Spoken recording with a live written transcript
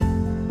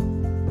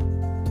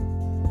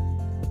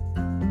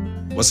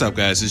What's up,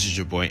 guys? This is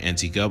your boy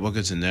Antique Gub.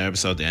 Welcome to another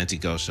episode of the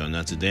Antique Gub Show.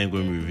 Now, today I'm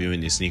going to be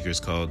reviewing these sneakers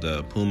called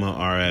the Puma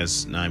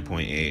RS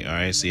 9.8. All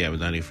right, so yeah,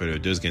 without any further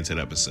ado, let's get into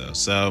the episode.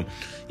 So,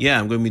 yeah,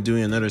 I'm going to be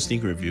doing another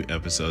sneaker review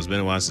episode. It's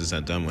been a while since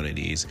I've done one of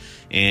these,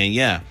 and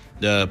yeah,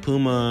 the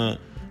Puma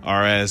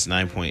RS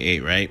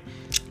 9.8, right?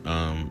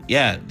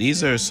 Yeah,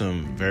 these are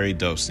some very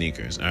dope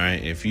sneakers. All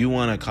right, if you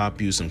want to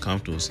cop you some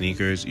comfortable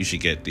sneakers, you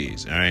should get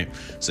these. All right,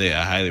 so yeah,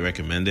 I highly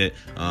recommend it.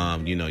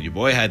 Your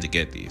boy had to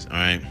get these. All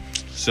right,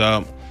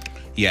 so.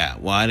 Yeah,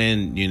 well, I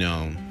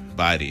didn't,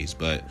 buy these,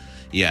 but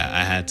yeah,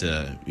 I had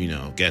to,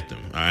 get them.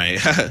 All right.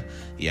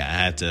 Yeah, I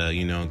had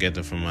to, get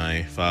them from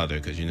my father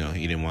because, he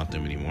didn't want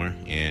them anymore.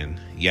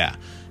 And yeah,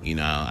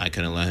 I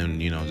couldn't let him,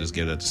 just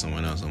give that to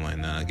someone else. I'm like,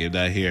 nah, give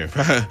that here.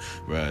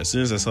 Bro, as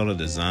soon as I saw the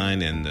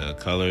design and the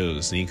color of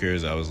the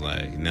sneakers, I was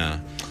like, nah,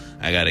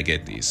 I got to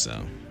get these.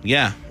 So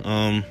yeah,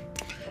 and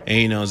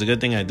it's a good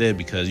thing I did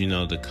because the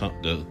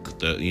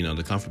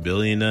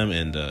comfortability in them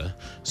and the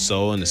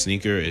sole in the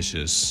sneaker is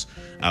just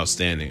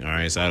outstanding. All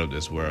right, it's out of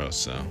this world.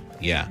 So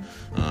yeah,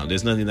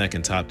 there's nothing that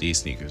can top these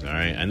sneakers. All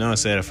right, I know I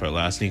said it for a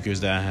lot of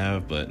sneakers that I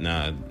have, but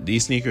nah,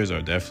 these sneakers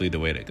are definitely the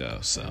way to go.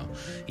 So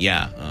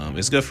yeah,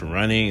 it's good for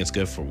running, it's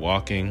good for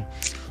walking,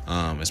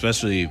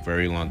 especially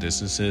very long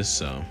distances.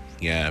 So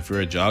yeah, if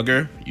you're a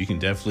jogger, you can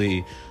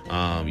definitely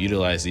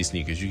utilize these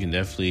sneakers. You can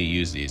definitely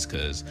use these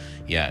because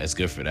yeah, it's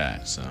good for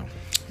that. So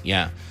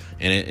yeah,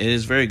 and it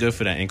is very good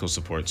for that ankle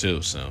support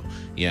too. So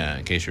yeah,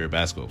 in case you're a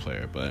basketball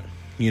player, but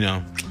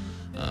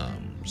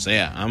so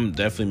yeah, I'm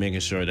definitely making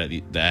sure that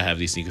I have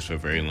these sneakers for a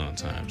very long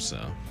time. So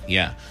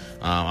yeah,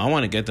 I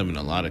want to get them in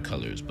a lot of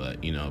colors,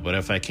 but but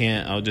if I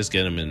can't, I'll just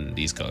get them in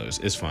these colors.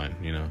 It's fine,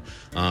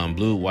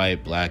 blue,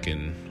 white, black,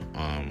 and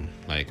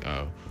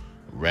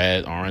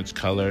red, orange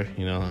color.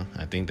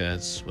 I think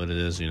that's what it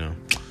is.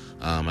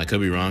 I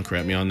could be wrong.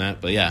 Correct me on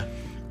that, but yeah.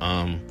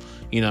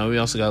 We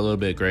also got a little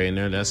bit of gray in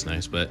there. That's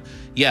nice, but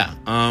yeah.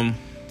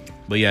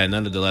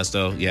 Nonetheless,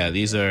 though, yeah,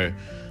 these are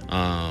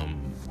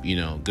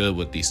good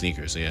with these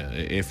sneakers. So yeah,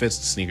 it fits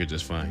the sneaker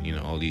just fine.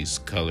 All these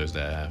colors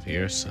that I have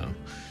here. So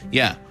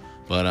yeah,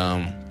 but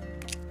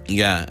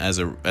yeah, as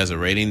a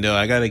rating though,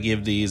 I gotta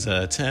give these 10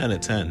 out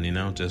of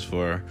 10. Just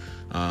for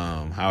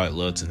how it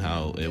looks and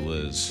how it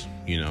was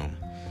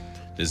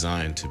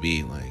designed to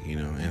be like,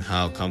 and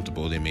how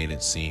comfortable they made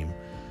it seem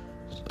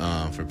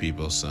for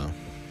people. So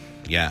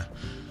yeah.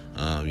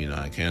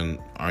 I can't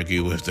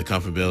argue with the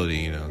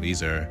comfortability.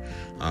 These are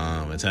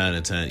a 10 out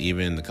of 10,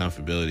 even in the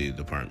comfortability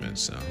department.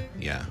 So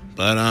yeah,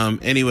 but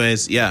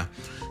anyways, yeah,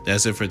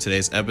 that's it for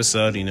today's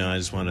episode. I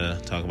just want to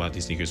talk about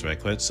these sneakers right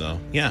quick. So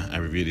yeah, I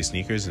reviewed these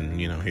sneakers, and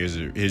here's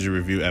your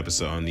review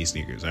episode on these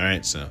sneakers. All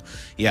right, so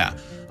yeah,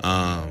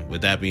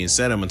 with that being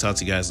said, I'm gonna talk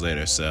to you guys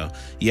later. So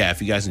yeah,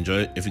 if you guys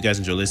enjoy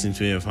listening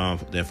to me,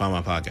 then find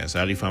my podcast.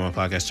 How do you find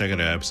my podcast? Check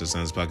out our episodes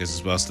on this podcast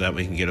as well, so that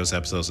way you can get those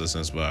episodes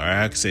listened as well. All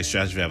right, I can say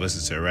strategy if I've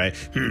listened to it, right?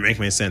 Make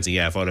me sense. And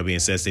yeah, if all that being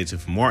said, stay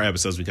tuned for more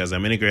episodes because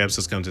many great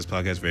episodes come to this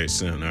podcast very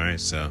soon. All right,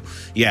 so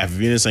yeah, if you're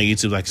viewing this on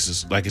YouTube, like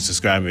and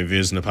subscribe. If you're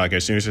using the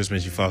podcast, make sure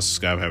you follow,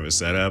 subscribe, have it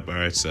set up. All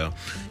right, so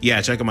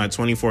yeah, check out my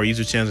 24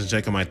 YouTube channels and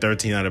check out my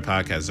 13 other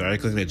podcasts. All right,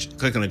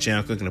 click on the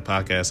channel, click on the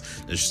podcast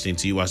that's interesting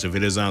to you. Watch the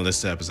videos on,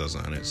 listen to episodes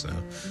on it. So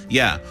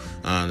yeah,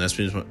 that's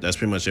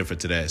pretty much it for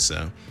today.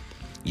 So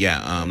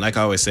yeah, like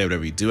I always say,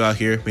 whatever you do out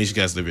here, make sure you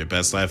guys live your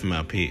best life and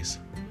out. Peace.